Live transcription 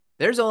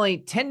There's only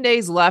 10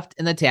 days left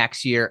in the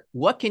tax year.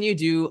 What can you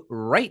do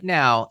right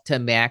now to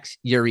max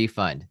your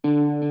refund?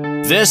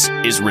 This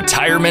is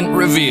Retirement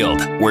Revealed,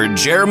 where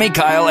Jeremy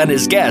Kyle and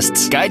his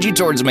guests guide you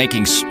towards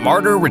making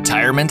smarter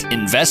retirement,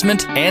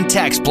 investment, and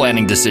tax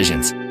planning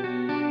decisions.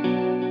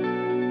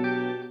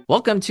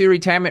 Welcome to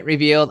Retirement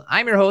Revealed.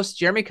 I'm your host,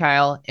 Jeremy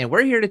Kyle, and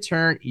we're here to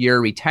turn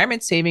your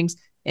retirement savings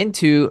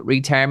into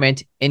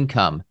retirement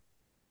income.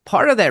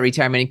 Part of that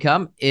retirement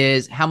income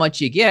is how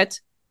much you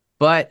get,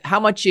 but how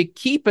much you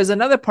keep is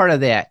another part of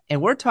that.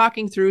 And we're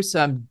talking through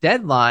some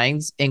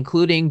deadlines,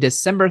 including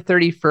December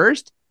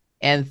 31st,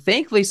 and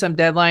thankfully some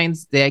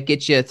deadlines that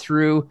get you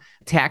through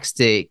tax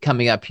day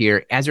coming up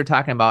here as we're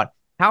talking about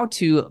how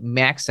to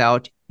max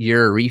out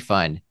your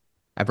refund.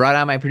 I brought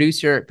on my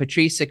producer,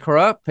 Patrice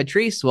Sikora.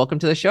 Patrice, welcome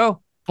to the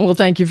show. Well,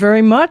 thank you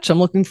very much. I'm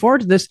looking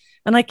forward to this.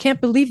 And I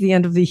can't believe the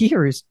end of the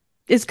year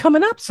is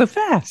coming up so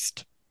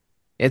fast.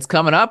 It's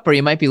coming up, or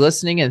you might be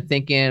listening and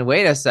thinking,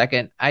 wait a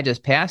second, I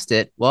just passed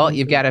it. Well,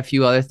 you've got a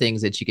few other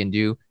things that you can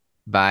do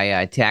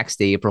by tax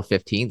day, April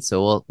 15th.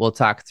 So we'll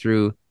talk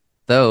through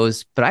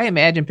those. But I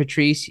imagine,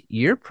 Patrice,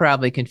 you're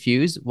probably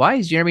confused. Why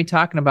is Jeremy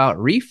talking about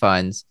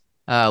refunds?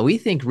 We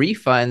think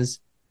refunds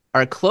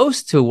are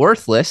close to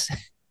worthless.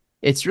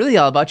 It's really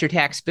all about your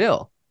tax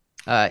bill.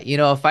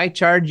 If I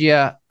charge you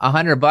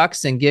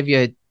 $100 and give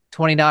you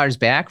 $20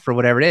 back for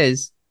whatever it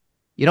is,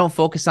 you don't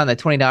focus on the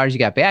 $20 you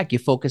got back. You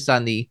focus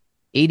on the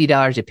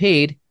 $80 you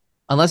paid,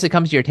 unless it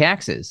comes to your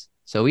taxes.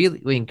 So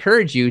we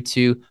encourage you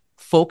to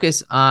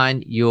focus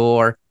on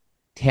your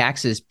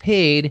taxes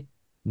paid,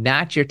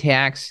 not your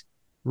tax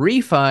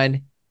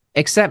refund,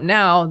 except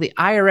now the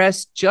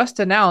IRS just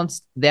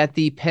announced that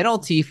the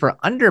penalty for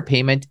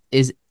underpayment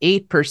is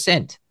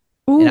 8%.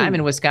 Ooh. And I'm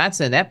in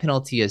Wisconsin, that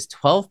penalty is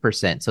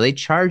 12%. So they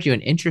charge you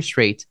an interest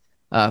rate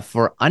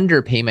for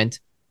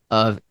underpayment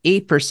of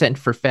 8%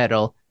 for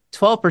federal,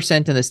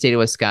 12% in the state of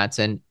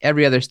Wisconsin.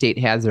 Every other state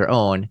has their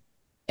own.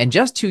 And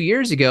just 2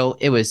 years ago,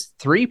 it was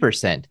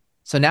 3%.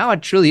 So now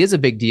it truly is a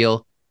big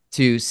deal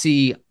to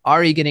see,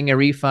 are you getting a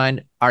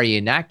refund? Are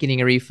you not getting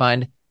a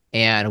refund?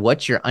 And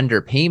what's your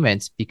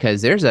underpayments?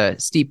 Because there's a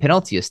steep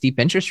penalty, a steep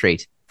interest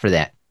rate for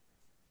that.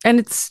 And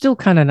it's still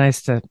kind of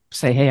nice to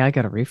say, hey, I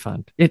got a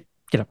refund.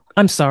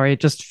 I'm sorry,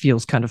 it just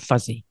feels kind of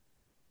fuzzy.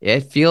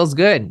 It feels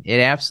good. It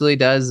absolutely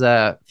does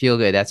feel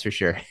good, that's for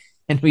sure.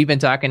 And we've been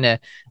talking to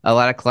a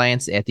lot of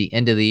clients at the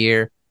end of the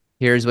year.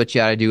 Here's what you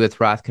ought to do with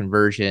Roth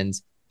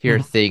conversions. Here are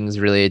things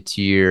related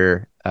to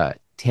your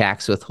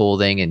tax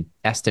withholding and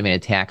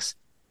estimated tax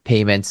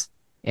payments,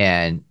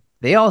 and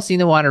they all seem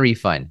to want a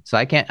refund. So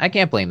I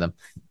can't blame them.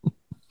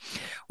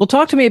 Well,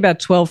 talk to me about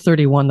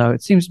 12/31 though.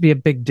 It seems to be a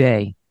big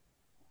day.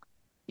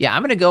 Yeah,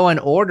 I'm going to go in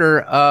order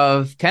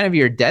of kind of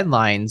your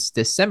deadlines.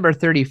 December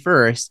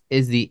 31st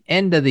is the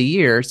end of the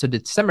year, so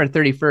December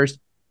 31st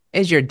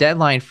is your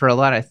deadline for a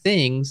lot of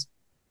things.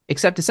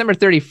 Except December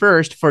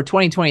 31st for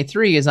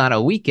 2023 is on a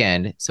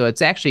weekend. So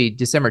it's actually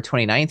December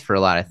 29th for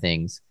a lot of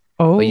things.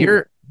 Oh.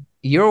 But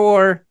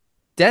your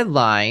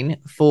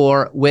deadline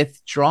for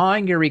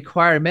withdrawing your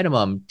required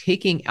minimum,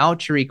 taking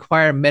out your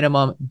required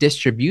minimum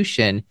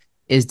distribution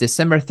is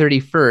December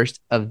 31st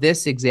of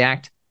this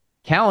exact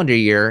calendar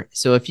year.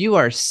 So if you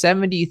are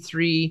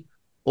 73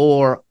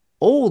 or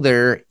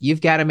older,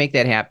 you've got to make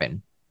that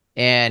happen.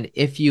 And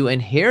if you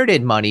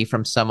inherited money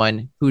from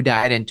someone who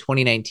died in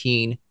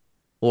 2019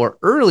 or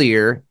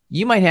earlier,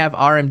 you might have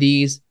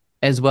RMDs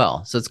as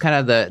well. So it's kind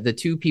of the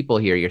two people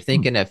here. You're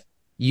thinking if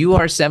you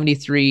are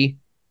 73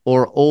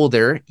 or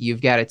older,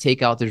 you've got to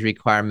take out those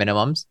required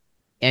minimums.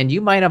 And you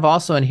might have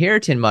also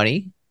inherited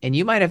money, and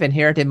you might have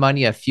inherited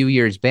money a few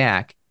years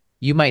back.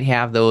 You might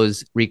have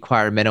those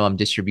required minimum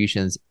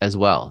distributions as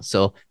well.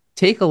 So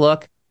take a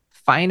look,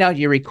 find out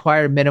your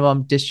required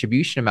minimum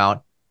distribution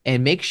amount,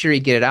 and make sure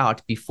you get it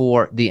out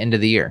before the end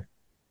of the year.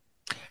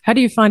 How do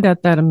you find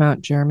out that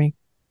amount, Jeremy?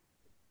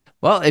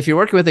 Well, if you're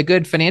working with a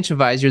good financial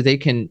advisor, they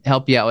can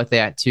help you out with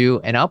that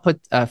too. And I'll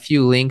put a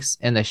few links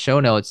in the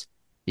show notes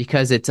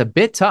because it's a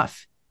bit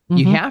tough. Mm-hmm.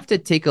 You have to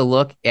take a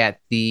look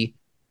at the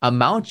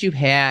amount you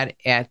had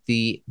at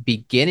the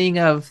beginning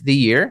of the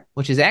year,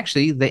 which is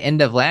actually the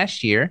end of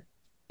last year.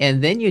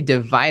 And then you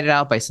divide it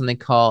out by something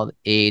called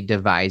a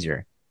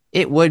divisor.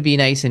 It would be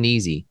nice and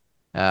easy.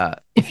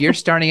 If you're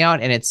starting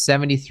out and it's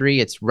 73,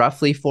 it's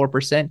roughly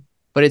 4%,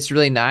 but it's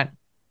really not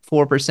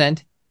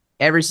 4%.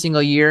 Every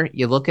single year,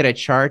 you look at a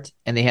chart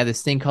and they have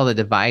this thing called a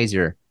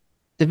divisor.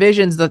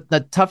 Division's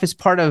the toughest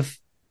part of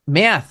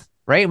math,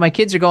 right? My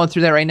kids are going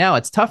through that right now.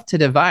 It's tough to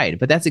divide,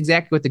 but that's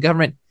exactly what the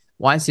government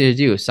wants you to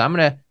do. So I'm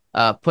going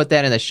to put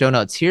that in the show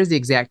notes. Here's the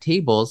exact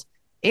tables,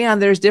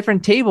 and there's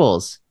different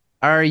tables.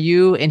 Are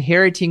you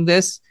inheriting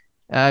this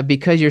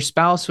because your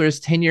spouse was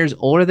 10 years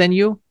older than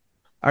you?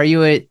 Are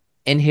you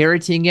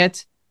inheriting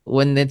it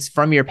when it's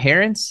from your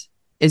parents?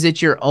 Is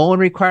it your own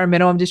required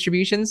minimum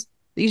distributions?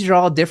 These are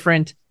all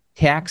different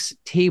tax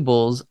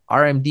tables,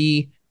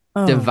 RMD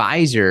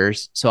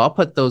divisors. So I'll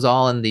put those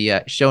all in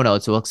the show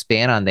notes. We'll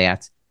expand on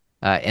that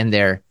in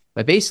there.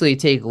 But basically,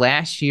 take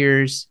last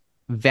year's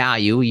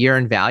value, year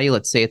in value.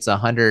 Let's say it's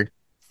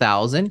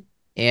 100,000.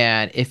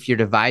 And if your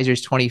divisor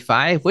is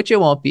 25, which it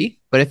won't be,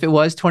 but if it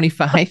was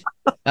 25,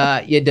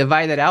 you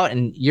divide that out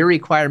and your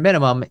required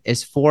minimum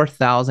is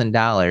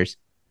 $4,000,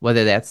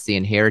 whether that's the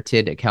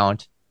inherited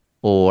account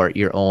or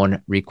your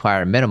own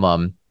required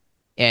minimum.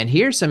 And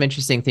here's some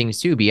interesting things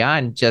too,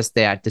 beyond just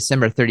that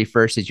December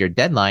 31st is your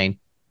deadline.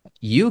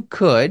 You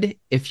could,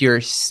 if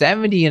you're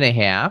 70 and a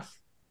half,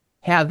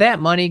 have that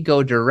money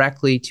go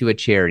directly to a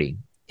charity.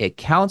 It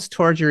counts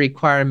towards your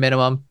required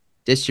minimum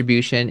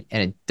distribution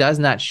and it does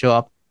not show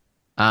up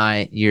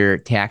on your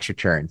tax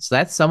return. So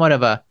that's somewhat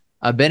of a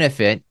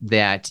benefit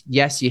that,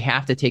 yes, you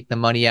have to take the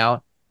money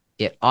out.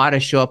 It ought to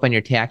show up on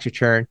your tax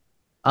return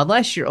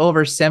unless you're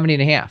over 70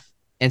 and a half.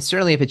 And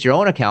certainly if it's your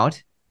own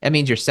account, that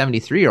means you're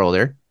 73 or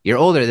older, you're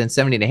older than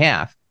 70 and a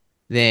half,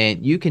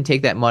 then you can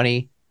take that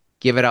money,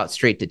 give it out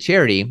straight to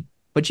charity.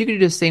 But you can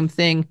do the same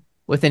thing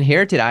with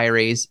inherited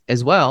IRAs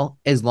as well,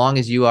 as long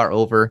as you are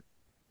over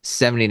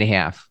 70 and a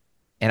half.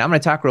 And I'm going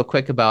to talk real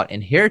quick about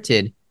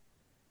inherited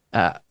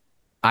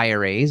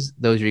IRAs,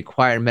 those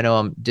required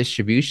minimum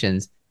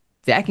distributions.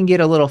 That can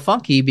get a little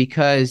funky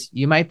because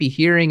you might be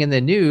hearing in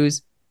the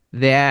news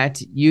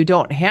that you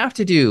don't have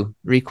to do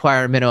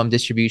required minimum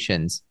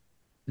distributions,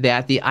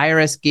 that the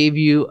IRS gave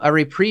you a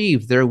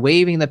reprieve. They're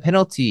waiving the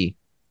penalty.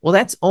 Well,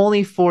 that's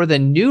only for the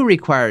new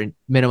required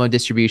minimum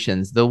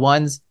distributions, the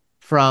ones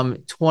from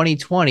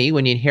 2020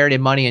 when you inherited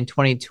money in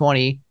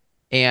 2020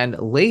 and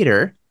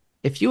later.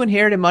 If you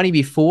inherited money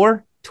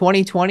before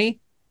 2020,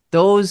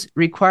 those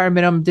required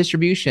minimum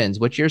distributions,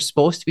 which you're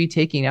supposed to be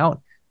taking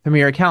out from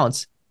your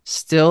accounts,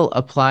 still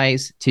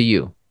applies to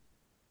you.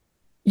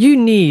 You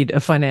need a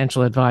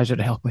financial advisor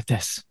to help with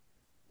this.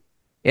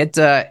 It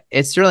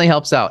certainly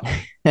helps out.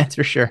 That's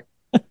for sure.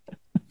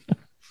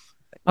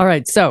 All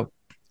right. So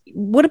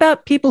what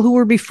about people who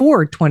were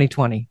before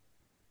 2020?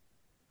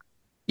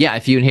 Yeah,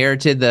 if you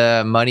inherited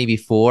the money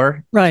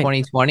before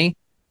 2020,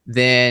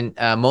 then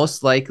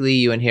most likely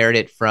you inherit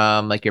it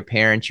from like your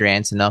parents, your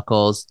aunts and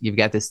uncles. You've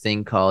got this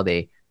thing called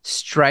a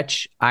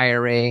stretch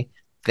IRA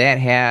that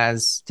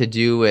has to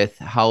do with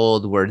how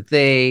old were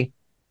they,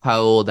 how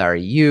old are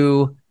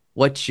you,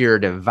 what's your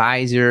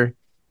divisor.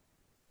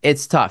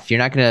 It's tough. You're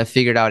not going to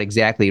figure it out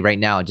exactly right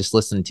now. Just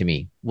listen to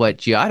me.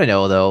 What you ought to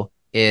know, though,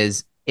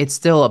 is it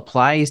still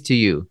applies to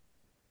you.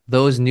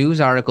 Those news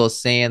articles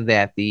saying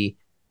that the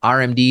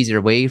RMDs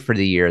are waived for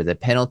the year, the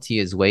penalty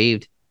is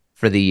waived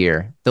for the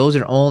year, those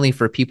are only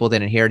for people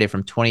that inherited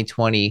from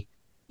 2020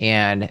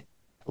 and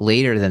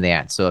later than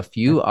that. So if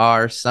you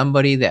are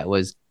somebody that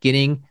was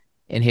getting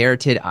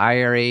inherited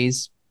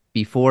IRAs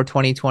before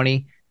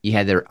 2020, you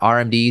had their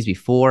RMDs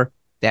before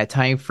that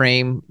time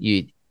frame,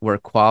 you were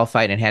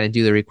qualified and had to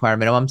do the required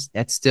minimums,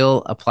 that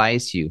still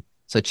applies to you.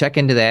 So check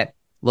into that.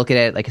 Look at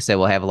it. Like I said,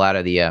 we'll have a lot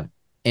of the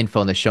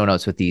info in the show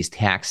notes with these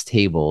tax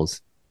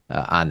tables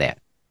on that.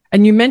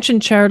 And you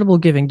mentioned charitable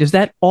giving. Does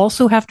that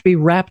also have to be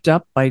wrapped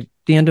up by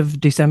the end of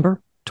December,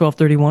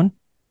 12/31?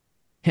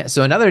 Yeah,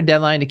 so another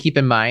deadline to keep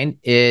in mind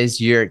is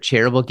your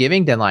charitable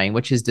giving deadline,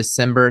 which is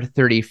December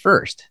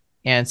 31st.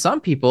 And some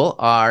people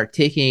are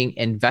taking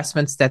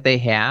investments that they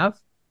have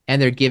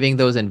and they're giving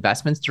those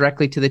investments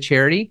directly to the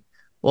charity.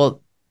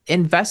 Well,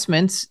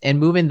 investments and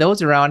moving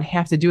those around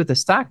have to do with the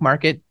stock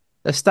market.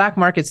 The stock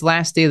market's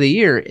last day of the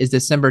year is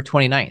December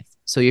 29th.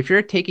 So if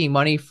you're taking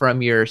money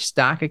from your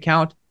stock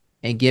account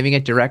and giving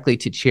it directly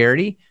to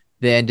charity,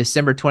 then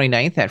December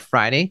 29th, that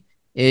Friday,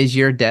 is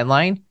your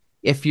deadline.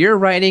 If you're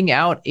writing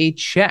out a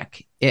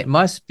check, it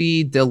must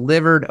be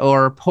delivered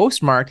or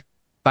postmarked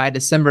by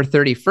December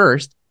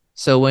 31st.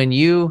 So when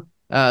you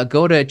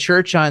go to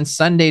church on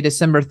Sunday,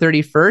 December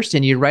 31st,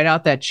 and you write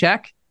out that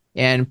check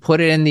and put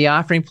it in the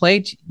offering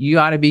plate, you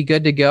ought to be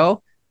good to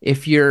go.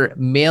 If you're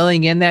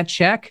mailing in that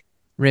check,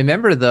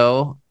 remember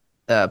though,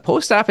 the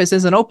post office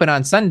isn't open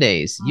on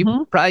Sundays.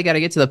 You probably got to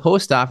get to the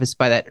post office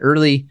by that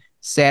early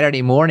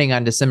Saturday morning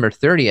on December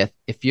 30th.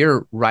 If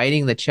you're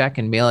writing the check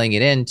and mailing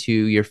it in to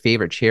your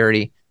favorite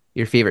charity,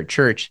 your favorite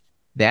church,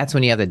 that's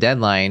when you have the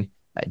deadline.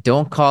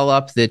 Don't call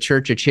up the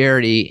church or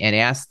charity and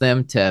ask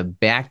them to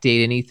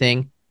backdate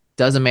anything.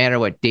 Doesn't matter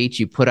what date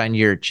you put on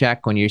your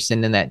check when you're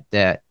sending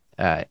that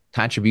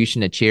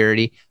contribution to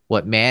charity.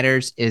 What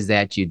matters is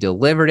that you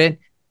delivered it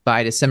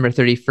by December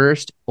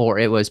 31st or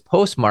it was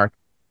postmarked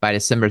by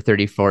December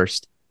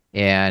 31st.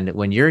 And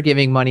when you're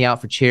giving money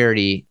out for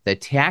charity, the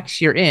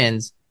tax year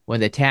ends when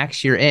the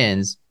tax year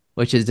ends,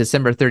 which is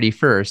December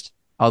 31st.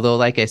 Although,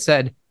 like I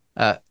said,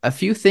 a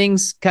few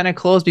things kind of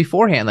close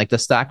beforehand, like the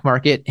stock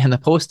market and the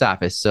post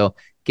office. So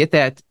get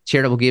that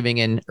charitable giving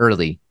in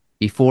early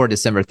before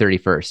December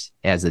 31st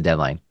as the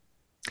deadline.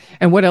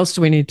 And what else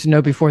do we need to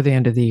know before the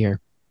end of the year?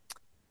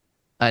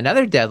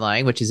 Another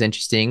deadline, which is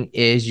interesting,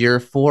 is your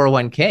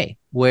 401k,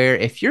 where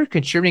if you're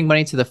contributing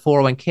money to the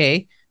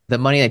 401k, the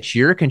money that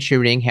you're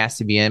contributing has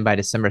to be in by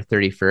December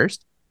 31st.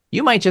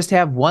 You might just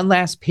have one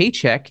last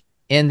paycheck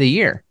in the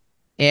year.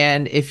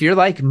 And if you're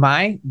like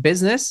my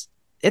business,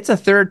 it's a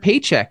third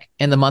paycheck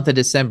in the month of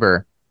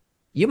December.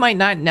 You might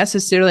not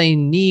necessarily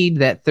need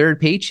that third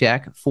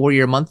paycheck for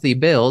your monthly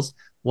bills.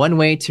 One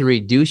way to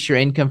reduce your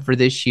income for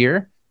this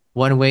year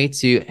one way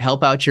to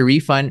help out your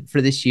refund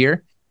for this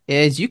year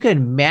is you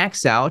can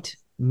max out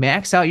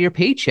your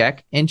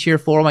paycheck into your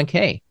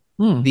 401k.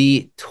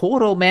 The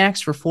total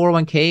max for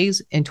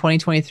 401ks in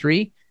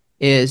 2023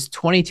 is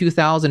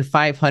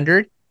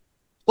 22,500.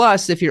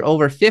 Plus, if you're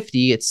over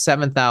 50, it's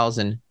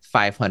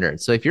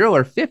 7,500. So if you're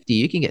over 50,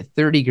 you can get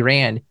 30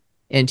 grand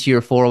into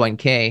your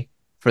 401k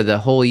for the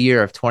whole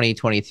year of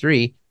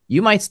 2023.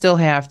 You might still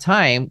have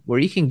time where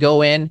you can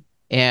go in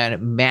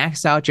and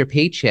max out your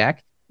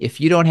paycheck.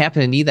 If you don't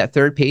happen to need that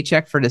third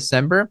paycheck for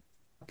December,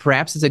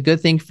 perhaps it's a good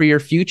thing for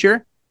your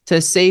future to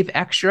save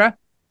extra.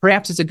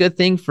 Perhaps it's a good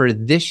thing for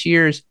this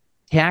year's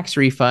tax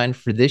refund,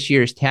 for this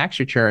year's tax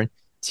return,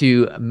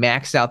 to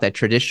max out that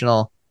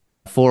traditional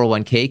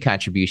 401k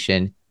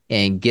contribution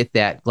and get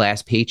that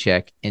last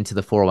paycheck into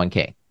the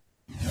 401k.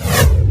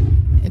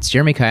 It's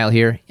Jeremy Kyle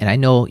here, and I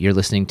know you're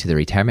listening to the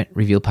Retirement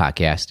Revealed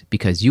podcast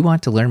because you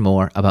want to learn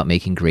more about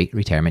making great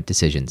retirement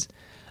decisions.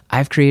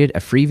 I've created a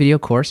free video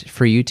course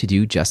for you to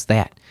do just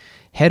that.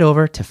 Head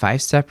over to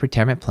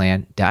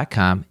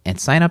 5stepretirementplan.com and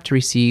sign up to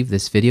receive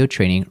this video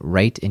training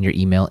right in your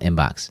email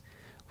inbox.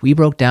 We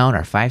broke down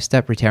our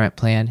 5-step retirement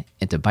plan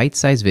into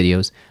bite-sized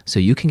videos so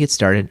you can get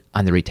started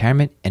on the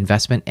retirement,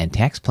 investment, and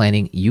tax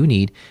planning you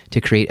need to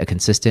create a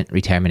consistent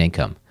retirement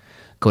income.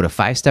 Go to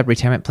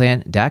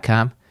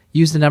 5stepretirementplan.com,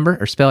 use the number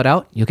or spell it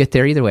out. You'll get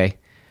there either way.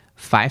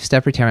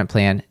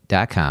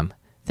 5stepretirementplan.com.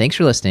 Thanks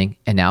for listening,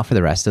 and now for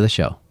the rest of the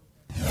show.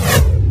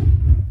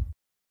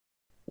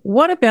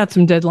 What about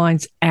some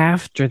deadlines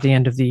after the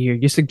end of the year?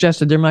 You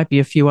suggested there might be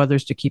a few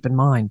others to keep in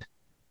mind.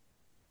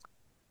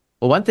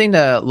 Well, one thing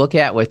to look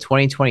at with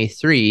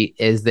 2023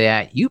 is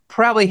that you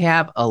probably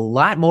have a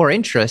lot more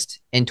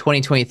interest in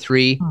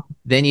 2023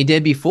 than you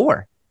did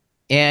before.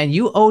 And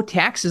you owe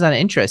taxes on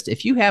interest.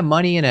 If you have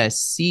money in a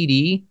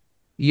CD,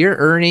 you're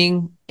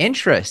earning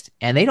interest,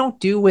 and they don't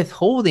do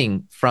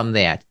withholding from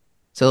that.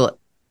 So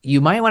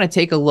you might want to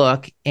take a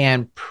look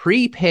and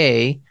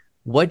prepay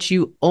what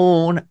you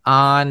own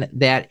on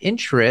that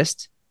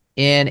interest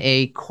in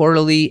a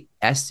quarterly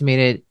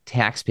estimated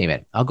tax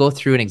payment. I'll go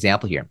through an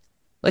example here.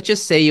 Let's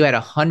just say you had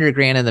 100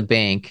 grand in the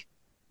bank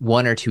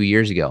 1 or 2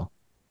 years ago.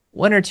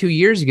 1 or 2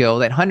 years ago,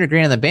 that 100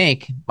 grand in the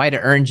bank might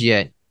have earned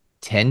you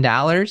 $10,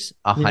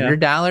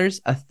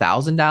 $100,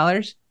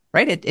 $1,000,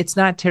 right? It's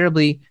not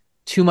terribly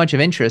too much of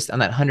interest on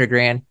that 100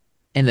 grand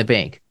in the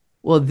bank.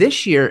 Well,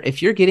 this year,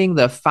 if you're getting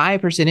the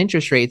 5%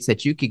 interest rates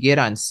that you could get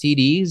on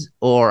CDs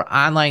or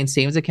online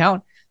savings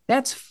account,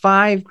 that's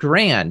 5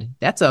 grand.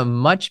 That's a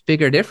much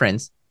bigger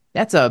difference.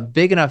 That's a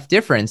big enough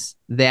difference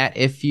that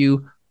if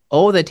you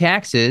owe the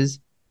taxes,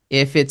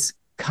 if it's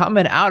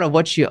coming out of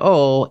what you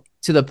owe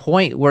to the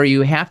point where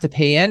you have to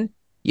pay in,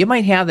 you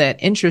might have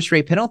that interest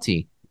rate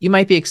penalty. You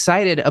might be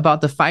excited about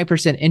the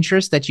 5%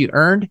 interest that you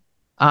earned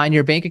on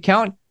your bank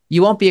account.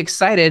 You won't be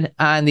excited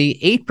on the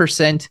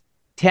 8%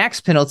 tax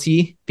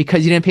penalty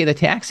because you didn't pay the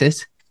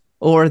taxes,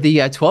 or the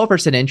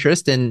 12%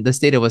 interest in the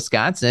state of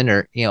Wisconsin,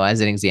 or,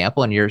 as an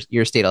example, and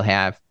your state will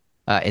have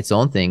its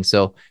own thing.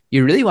 So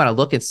you really want to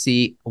look and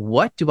see,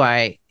 what do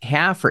I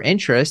have for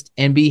interest,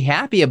 and be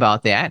happy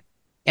about that.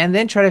 And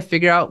then try to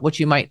figure out what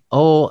you might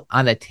owe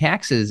on the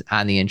taxes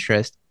on the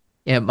interest.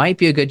 It might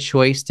be a good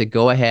choice to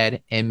go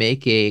ahead and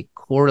make a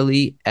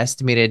quarterly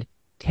estimated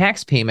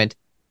tax payment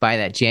by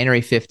that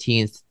January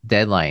 15th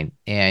deadline.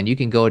 And you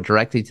can go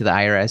directly to the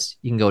IRS.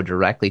 You can go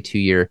directly to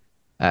your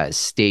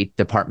state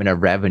Department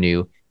of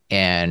Revenue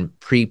and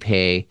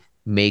prepay,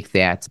 make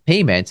that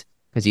payment,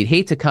 because you'd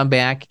hate to come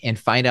back and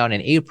find out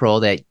in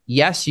April that,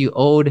 yes, you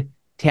owed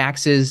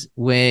taxes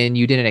when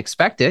you didn't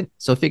expect it.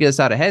 So figure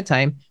this out ahead of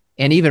time.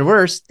 And even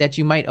worse, that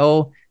you might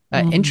owe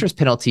interest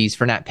penalties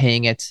for not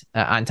paying it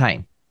on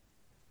time.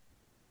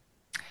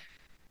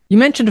 You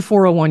mentioned a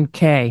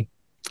 401k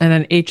and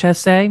an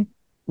HSA.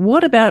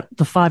 What about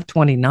the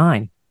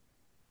 529?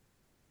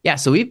 Yeah,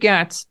 so we've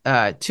got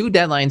 2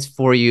 deadlines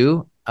for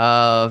you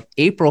of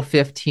April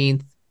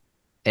 15th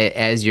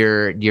as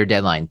your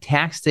deadline.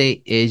 Tax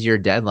day is your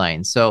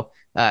deadline. So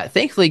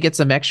thankfully, get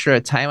some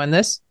extra time on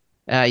this.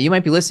 You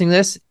might be listening to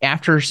this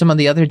after some of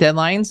the other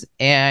deadlines,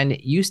 and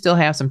you still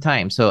have some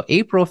time. So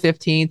April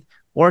 15th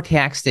or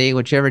tax day,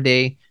 whichever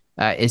day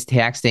is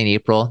tax day in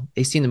April.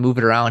 They seem to move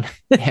it around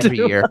every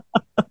year.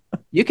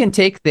 You can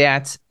take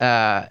that,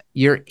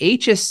 your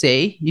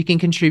HSA, you can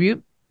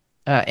contribute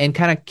and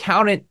kind of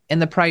count it in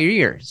the prior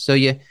year. So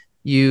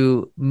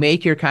you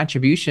make your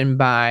contribution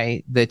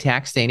by the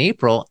tax day in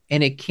April,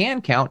 and it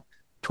can count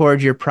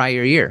towards your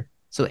prior year.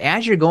 So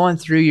as you're going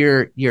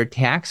through your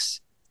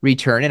tax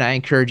return, and I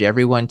encourage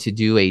everyone to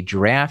do a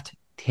draft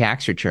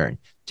tax return,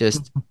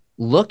 just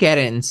look at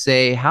it and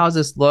say, how does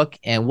this look,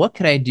 and what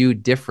could I do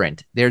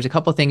different? There's a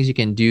couple of things you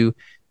can do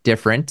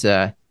different.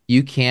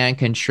 You can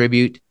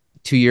contribute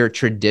to your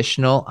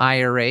traditional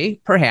IRA.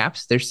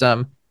 Perhaps there's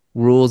some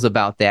rules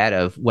about that,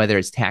 of whether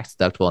it's tax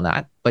deductible or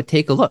not, but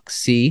take a look,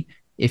 see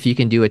if you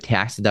can do a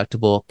tax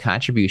deductible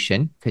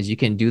contribution, because you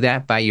can do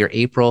that by your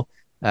April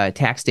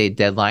tax date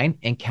deadline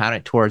and count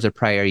it towards a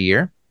prior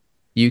year.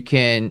 You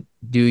can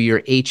do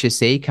your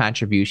HSA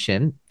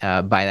contribution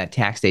by that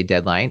tax day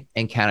deadline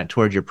and count it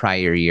towards your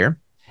prior year.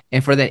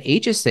 And for that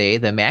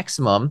HSA, the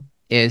maximum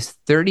is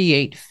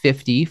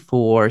 $38.50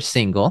 for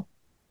single,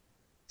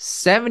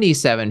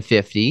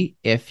 $77.50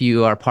 if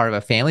you are part of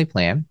a family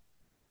plan.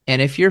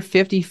 And if you're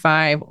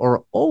 55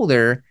 or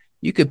older,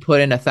 you could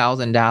put in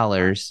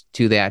 $1,000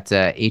 to that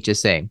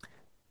HSA.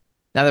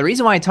 Now, the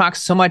reason why I talk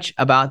so much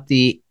about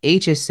the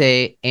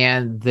HSA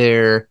and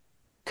their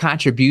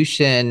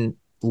contribution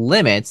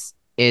limits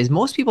is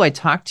most people I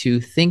talk to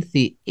think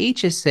the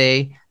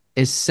HSA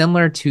is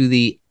similar to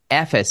the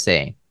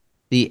FSA.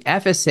 The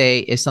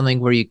FSA is something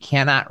where you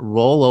cannot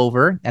roll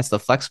over. That's the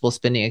flexible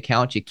spending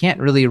account. You can't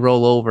really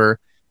roll over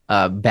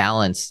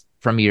balance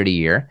from year to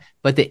year.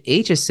 But the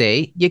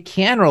HSA, you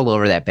can roll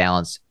over that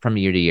balance from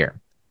year to year.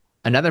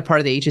 Another part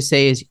of the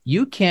HSA is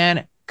you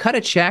can cut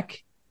a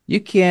check,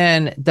 you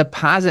can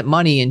deposit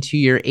money into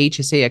your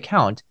HSA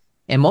account.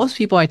 And most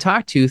people I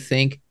talk to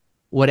think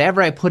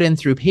whatever I put in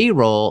through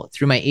payroll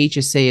through my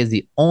HSA is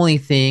the only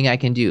thing I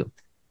can do.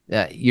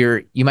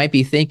 You might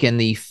be thinking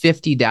the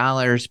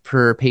 $50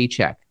 per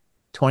paycheck,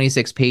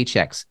 26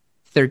 paychecks,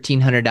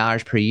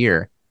 $1,300 per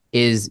year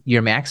is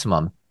your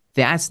maximum.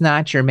 That's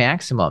not your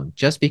maximum.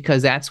 Just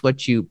because that's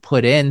what you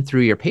put in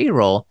through your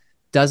payroll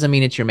doesn't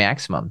mean it's your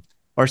maximum.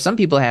 Or some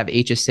people have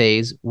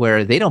HSAs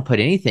where they don't put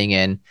anything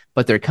in,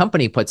 but their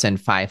company puts in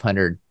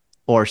 500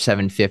 or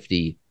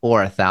 750 or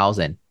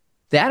 1,000.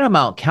 That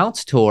amount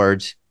counts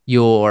towards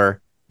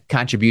your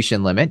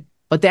contribution limit,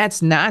 but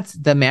that's not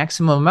the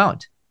maximum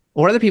amount.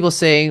 Or other people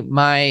say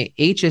my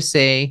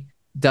HSA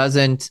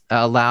doesn't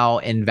allow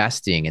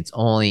investing. It's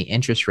only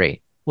interest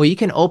rate. Well, you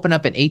can open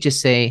up an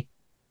HSA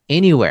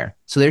anywhere.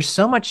 So there's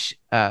so much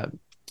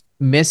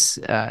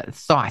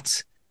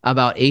thoughts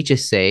about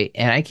HSA,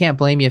 and I can't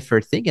blame you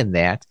for thinking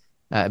that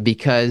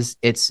because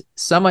it's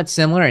somewhat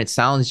similar. It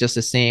sounds just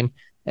the same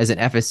as an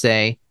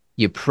FSA.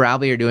 You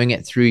probably are doing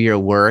it through your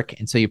work,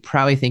 and so you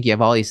probably think you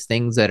have all these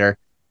things that are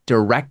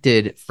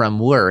directed from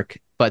work,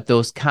 but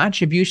those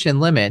contribution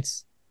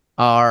limits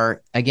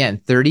are,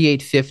 again,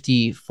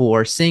 $38.50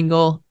 for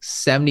single,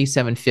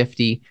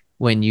 $77.50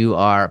 when you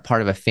are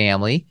part of a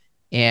family,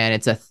 and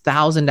it's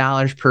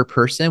 $1,000 per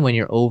person when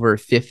you're over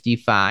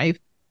 55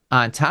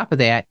 on top of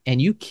that.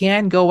 And you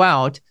can go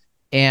out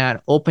and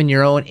open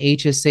your own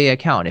HSA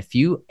account. If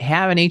you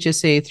have an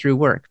HSA through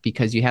work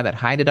because you have that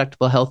high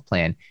deductible health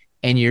plan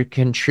and you're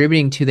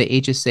contributing to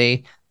the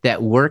HSA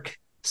that work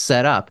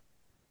set up,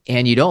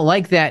 and you don't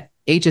like that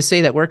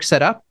HSA that work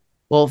set up,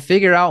 well,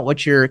 figure out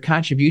what your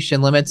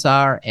contribution limits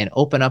are and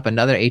open up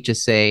another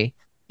HSA.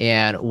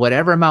 And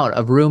whatever amount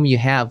of room you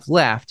have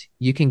left,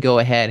 you can go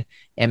ahead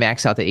and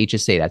max out the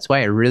HSA. That's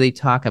why I really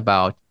talk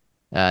about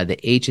the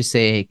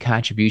HSA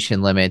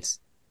contribution limits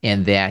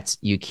and that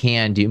you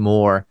can do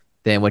more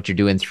than what you're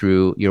doing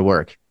through your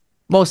work.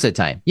 Most of the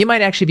time, you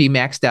might actually be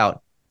maxed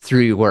out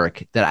through your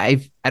work. That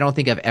I don't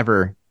think I've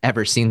ever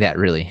seen that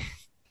really.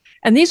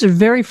 And these are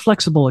very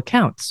flexible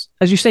accounts.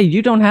 As you say,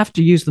 you don't have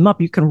to use them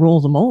up. You can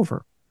roll them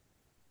over.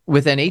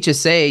 With an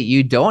HSA,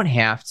 you don't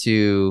have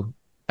to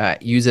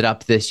use it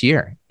up this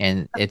year.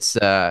 And it's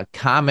a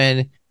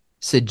common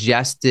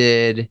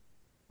suggested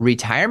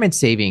retirement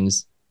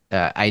savings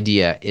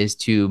idea is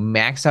to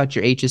max out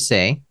your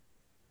HSA,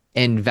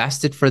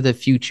 invest it for the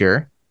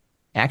future,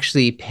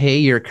 actually pay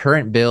your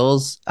current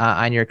bills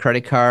on your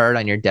credit card,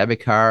 on your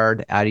debit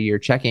card, out of your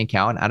checking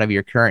account, out of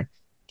your current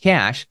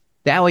cash.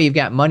 That way you've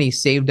got money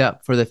saved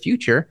up for the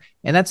future.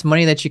 And that's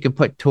money that you can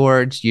put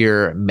towards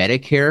your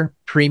Medicare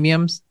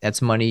premiums.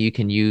 That's money you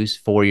can use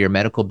for your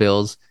medical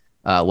bills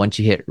once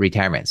you hit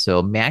retirement.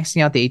 So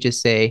maxing out the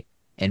HSA,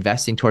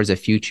 investing towards the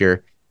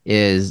future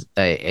is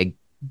a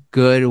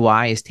good,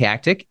 wise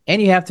tactic. And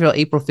you have till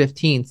April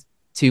 15th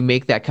to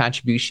make that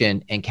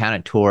contribution and count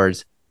it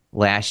towards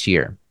last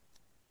year.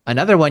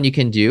 Another one you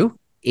can do,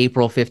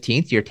 April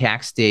 15th, your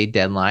tax day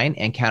deadline,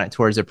 and count it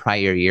towards the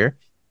prior year,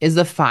 is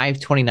the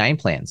 529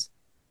 plans.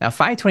 Now,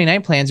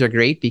 529 plans are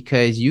great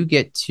because you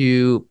get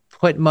to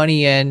put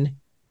money in,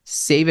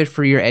 save it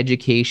for your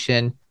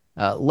education,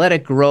 let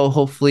it grow,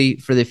 hopefully,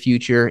 for the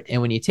future.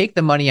 And when you take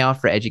the money out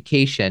for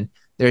education,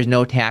 there's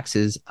no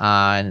taxes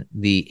on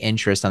the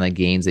interest on the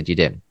gains that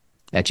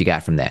you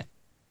got from that.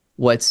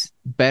 What's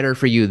better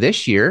for you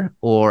this year,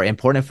 or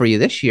important for you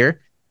this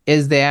year,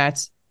 is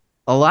that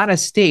a lot of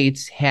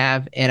states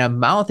have an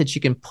amount that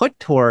you can put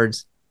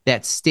towards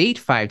that state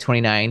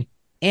 529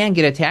 and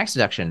get a tax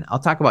deduction. I'll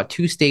talk about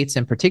two states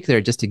in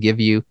particular just to give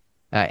you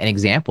an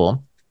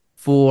example.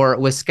 For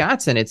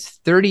Wisconsin, it's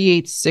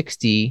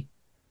 $38.60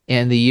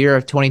 in the year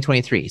of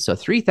 2023. So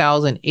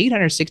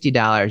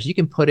 $3,860 you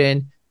can put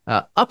in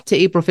up to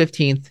April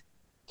 15th,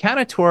 count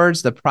it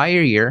towards the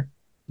prior year.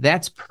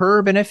 That's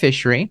per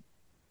beneficiary.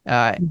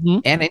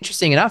 And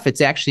interesting enough,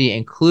 it's actually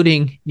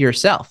including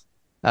yourself.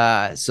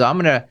 So I'm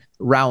going to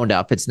round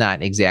up. It's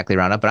not exactly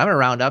round up, but I'm going to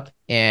round up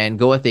and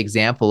go with the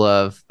example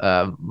of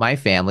my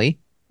family,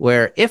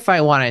 where if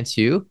I wanted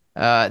to,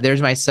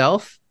 there's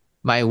myself,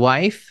 my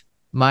wife,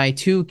 my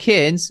two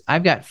kids.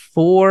 I've got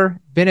 4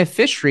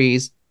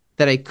 beneficiaries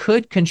that I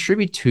could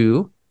contribute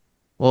to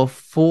Well,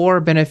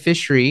 4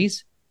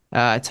 beneficiaries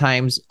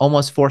times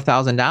almost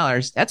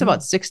 $4,000, that's about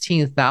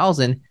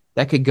 $16,000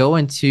 that could go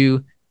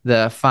into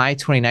the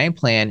 529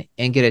 plan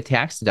and get a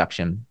tax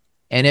deduction.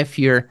 And if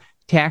your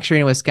tax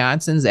rate in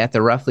Wisconsin's at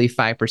the roughly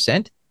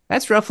 5%,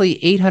 that's roughly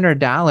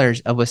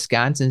 $800 of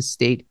Wisconsin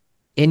state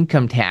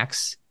income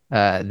tax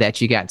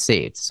that you got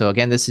saved. So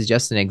again, this is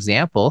just an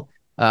example,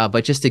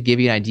 but just to give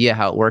you an idea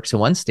how it works in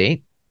one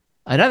state.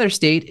 Another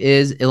state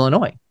is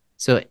Illinois.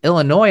 So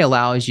Illinois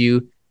allows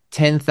you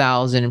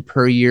 $10,000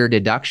 per year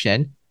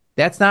deduction.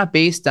 That's not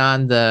based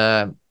on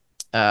the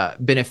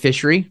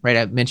beneficiary, right?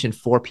 I mentioned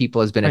 4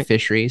 people as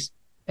beneficiaries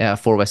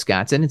for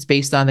Wisconsin. It's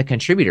based on the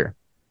contributor.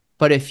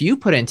 But if you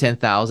put in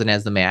 $10,000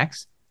 as the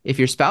max, if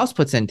your spouse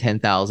puts in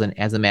 $10,000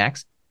 as the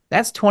max,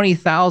 that's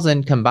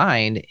 $20,000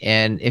 combined.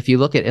 And if you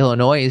look at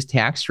Illinois'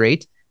 tax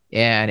rate,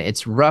 and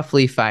it's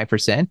roughly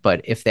 5%,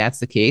 but if that's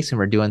the case, and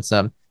we're doing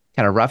some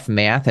kind of rough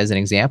math as an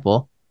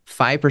example,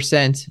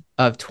 5%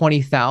 of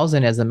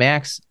 $20,000 as the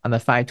max on the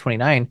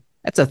 529,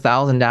 that's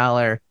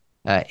 $1,000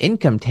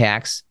 income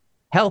tax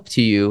help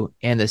to you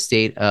in the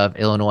state of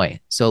Illinois.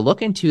 So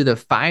look into the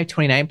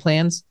 529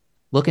 plans,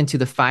 look into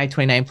the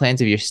 529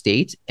 plans of your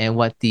state and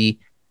what the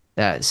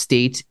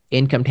state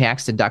income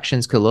tax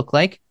deductions could look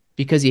like,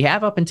 because you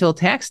have up until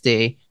tax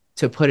day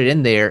to put it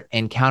in there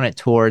and count it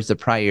towards the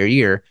prior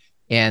year.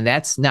 And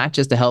that's not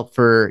just a help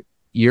for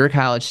your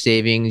college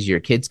savings,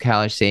 your kids'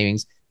 college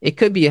savings. It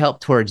could be a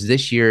help towards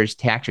this year's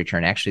tax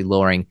return, actually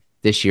lowering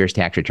this year's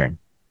tax return.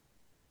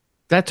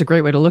 That's a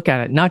great way to look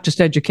at it. Not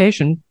just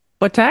education,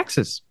 but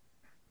taxes.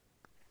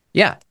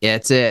 Yeah,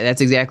 that's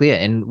exactly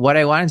it. And what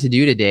I wanted to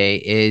do today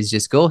is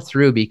just go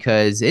through,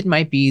 because it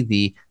might be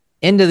the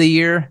end of the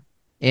year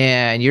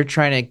and you're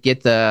trying to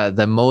get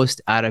the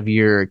most out of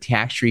your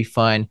tax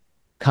refund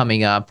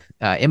coming up.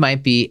 It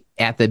might be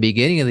at the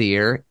beginning of the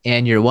year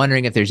and you're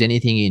wondering if there's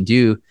anything you can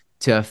do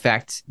to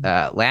affect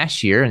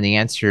last year. And the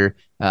answer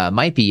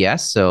might be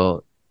yes.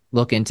 So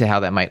look into how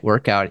that might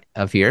work out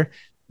of here.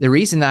 The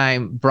reason I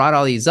brought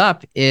all these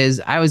up is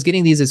I was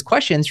getting these as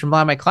questions from a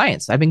lot of my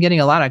clients. I've been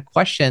getting a lot of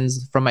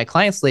questions from my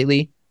clients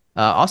lately.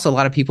 Also, a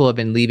lot of people have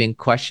been leaving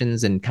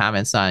questions and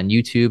comments on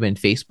YouTube and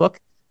Facebook.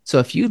 So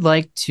if you'd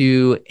like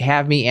to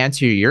have me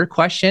answer your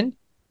question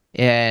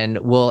and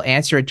we'll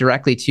answer it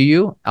directly to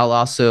you, I'll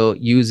also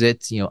use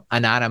it,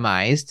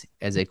 anonymized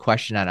as a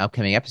question on an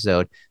upcoming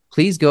episode.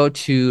 Please go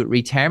to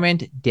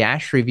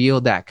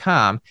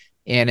retirement-reveal.com.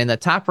 And in the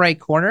top right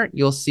corner,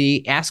 you'll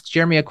see Ask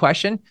Jeremy a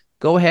Question.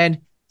 Go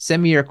ahead,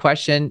 send me your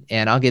question,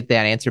 and I'll get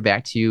that answer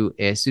back to you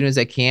as soon as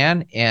I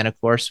can. And of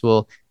course,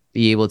 we'll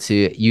be able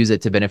to use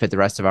it to benefit the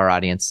rest of our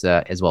audience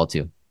as well,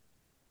 too.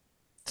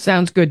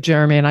 Sounds good,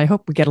 Jeremy. And I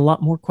hope we get a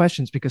lot more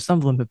questions, because some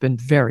of them have been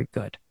very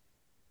good.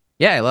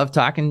 Yeah, I love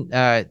talking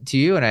to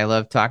you, and I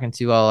love talking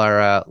to all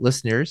our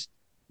listeners.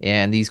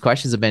 And these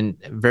questions have been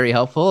very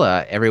helpful.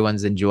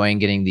 Everyone's enjoying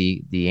getting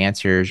the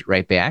answers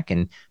right back.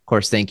 And of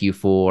course, thank you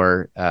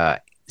for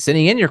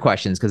sending in your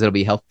questions, because it'll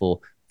be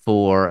helpful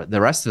for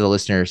the rest of the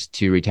listeners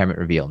to Retirement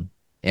Revealed.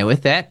 And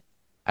with that,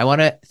 I want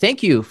to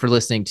thank you for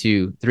listening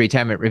to the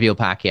Retirement Revealed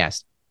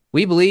podcast.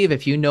 We believe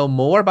if you know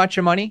more about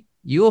your money,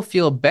 you will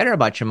feel better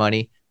about your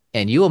money,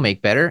 and you will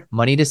make better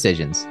money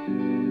decisions.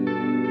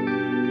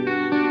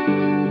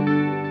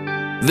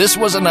 This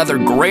was another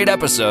great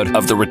episode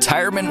of the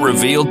Retirement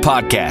Revealed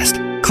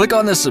podcast. Click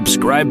on the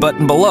subscribe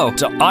button below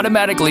to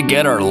automatically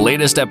get our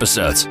latest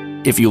episodes.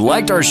 If you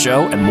liked our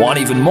show and want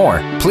even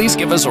more, please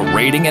give us a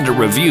rating and a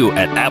review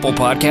at Apple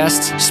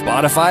Podcasts,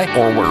 Spotify,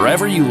 or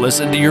wherever you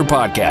listen to your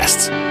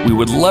podcasts. We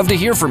would love to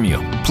hear from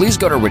you. Please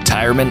go to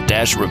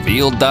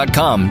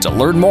retirement-revealed.com to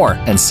learn more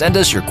and send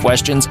us your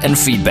questions and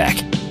feedback.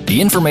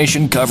 The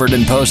information covered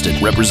and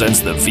posted represents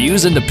the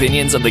views and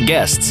opinions of the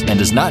guests and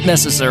does not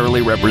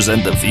necessarily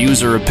represent the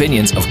views or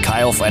opinions of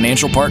Kyle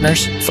Financial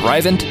Partners,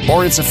 Thrivent,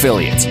 or its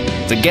affiliates.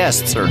 The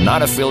guests are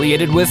not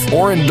affiliated with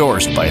or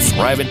endorsed by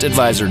Thrivent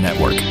Advisor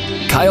Network.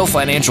 Kyle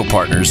Financial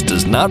Partners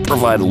does not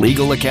provide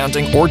legal,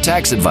 accounting, or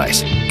tax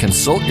advice.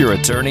 Consult your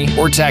attorney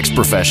or tax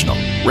professional.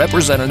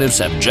 Representatives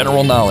have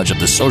general knowledge of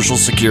the Social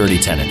Security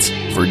tenets.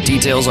 For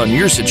details on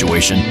your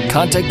situation,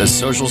 contact the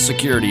Social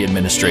Security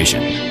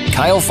Administration.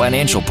 Kyle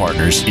Financial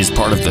Partners is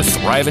part of the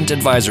Thrivent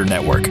Advisor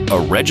Network,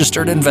 a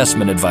registered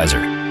investment advisor.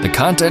 The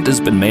content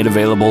has been made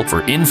available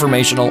for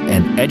informational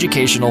and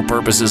educational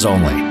purposes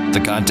only.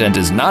 The content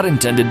is not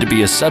intended to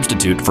be a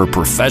substitute for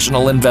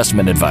professional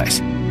investment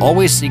advice.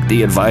 Always seek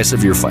the advice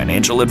of your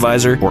financial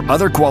advisor or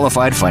other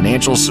qualified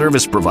financial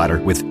service provider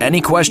with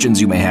any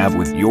questions you may have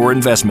with your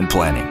investment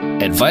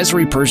planning.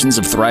 Advisory persons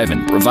of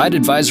Thrivent provide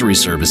advisory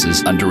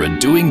services under a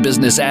doing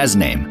business as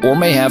name or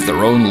may have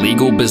their own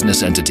legal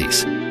business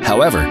entities.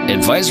 However,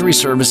 advisory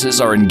services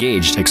are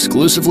engaged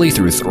exclusively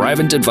through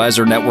Thrivent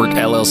Advisor Network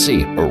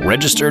LLC, a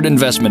registered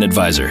investment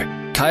advisor.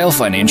 Kyle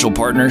Financial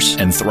Partners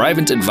and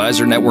Thrivent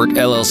Advisor Network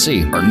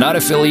LLC are not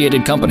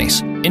affiliated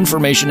companies.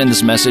 Information in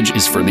this message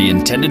is for the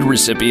intended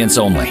recipients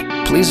only.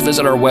 Please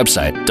visit our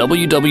website,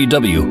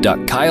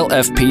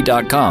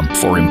 www.kylefp.com,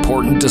 for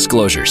important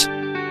disclosures.